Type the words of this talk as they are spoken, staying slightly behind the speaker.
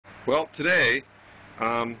Well, today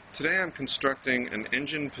I'm constructing an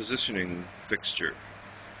engine positioning fixture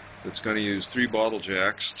that's going to use 3 bottle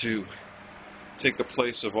jacks to take the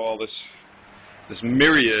place of all this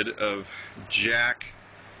myriad of jack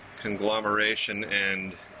conglomeration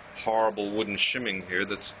and horrible wooden shimming here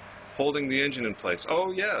that's holding the engine in place.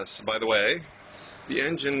 Oh yes, by the way,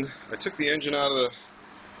 I took the engine out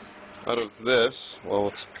of this. Well,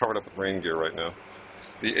 it's covered up with rain gear right now.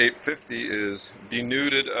 The 850 is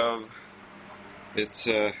denuded of its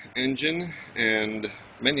engine and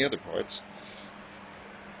many other parts,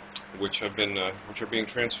 which are being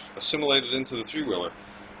assimilated into the 3-wheeler.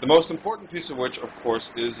 The most important piece of which, of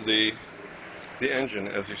course, is the engine,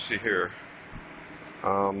 as you see here.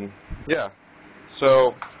 Yeah.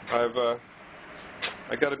 So I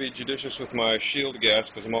got to be judicious with my shield gas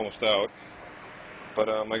because I'm almost out. But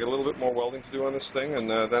I got a little bit more welding to do on this thing, and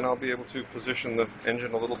then I'll be able to position the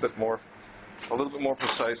engine a little bit more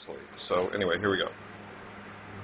precisely. So anyway, here we go.